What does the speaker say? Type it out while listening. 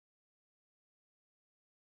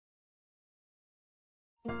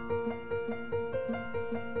I'm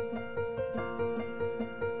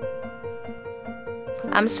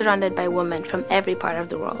surrounded by women from every part of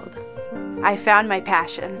the world. I found my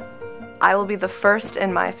passion. I will be the first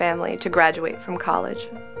in my family to graduate from college.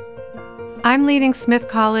 I'm leading Smith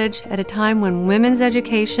College at a time when women's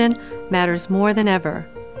education matters more than ever.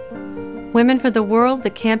 Women for the World,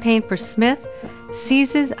 the campaign for Smith,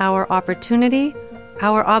 seizes our opportunity,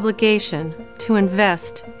 our obligation to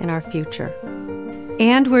invest in our future.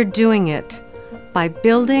 And we're doing it by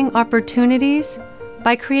building opportunities,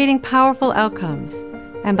 by creating powerful outcomes,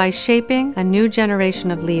 and by shaping a new generation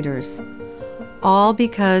of leaders. All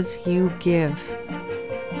because you give.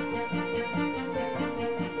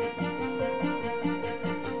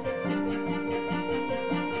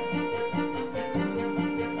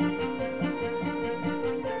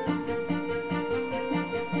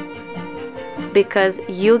 Because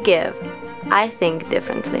you give, I think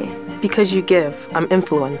differently. Because you give, I'm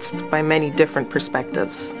influenced by many different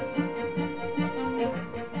perspectives.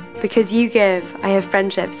 Because you give, I have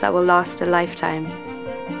friendships that will last a lifetime.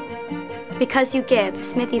 Because you give,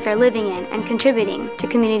 Smithies are living in and contributing to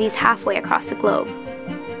communities halfway across the globe.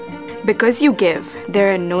 Because you give,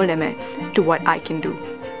 there are no limits to what I can do.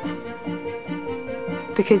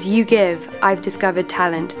 Because you give, I've discovered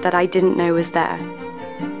talent that I didn't know was there.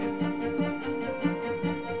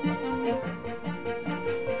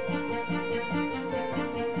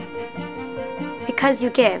 Because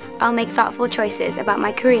you give, I'll make thoughtful choices about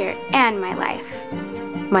my career and my life.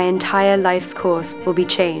 My entire life's course will be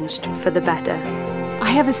changed for the better.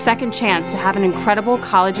 I have a second chance to have an incredible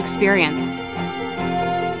college experience.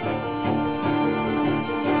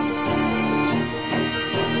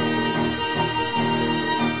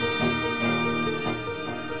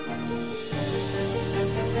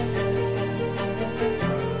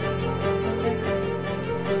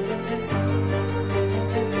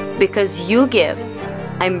 Because you give,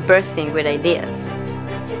 I'm bursting with ideas.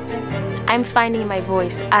 I'm finding my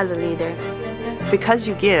voice as a leader. Because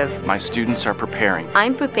you give, my students are preparing.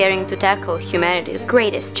 I'm preparing to tackle humanity's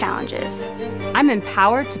greatest challenges. I'm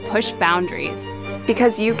empowered to push boundaries.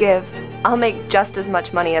 Because you give, I'll make just as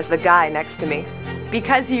much money as the guy next to me.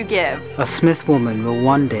 Because you give, a Smith woman will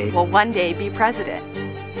one day be president.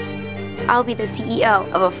 I'll be the CEO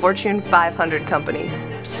of a Fortune 500 company.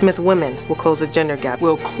 Smith women will close the gender gap.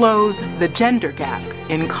 Will close the gender gap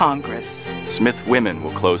in Congress. Smith women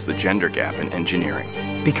will close the gender gap in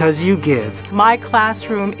engineering. Because you give. My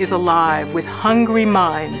classroom is alive with hungry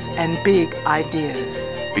minds and big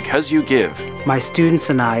ideas. Because you give. My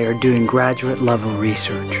students and I are doing graduate-level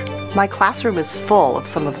research. My classroom is full of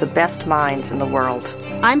some of the best minds in the world.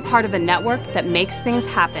 I'm part of a network that makes things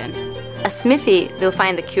happen. A Smithie will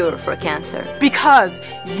find a cure for cancer. Because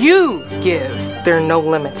you give. There are no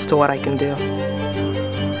limits to what I can do.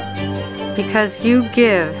 Because you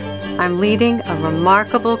give, I'm leading a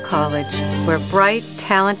remarkable college where bright,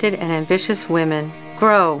 talented, and ambitious women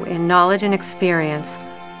grow in knowledge and experience,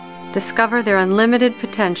 discover their unlimited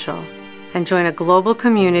potential, and join a global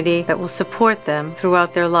community that will support them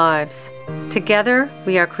throughout their lives. Together,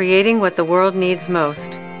 we are creating what the world needs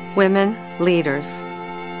most: women leaders.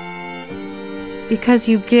 Because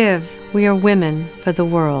you give, we are women for the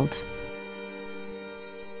world.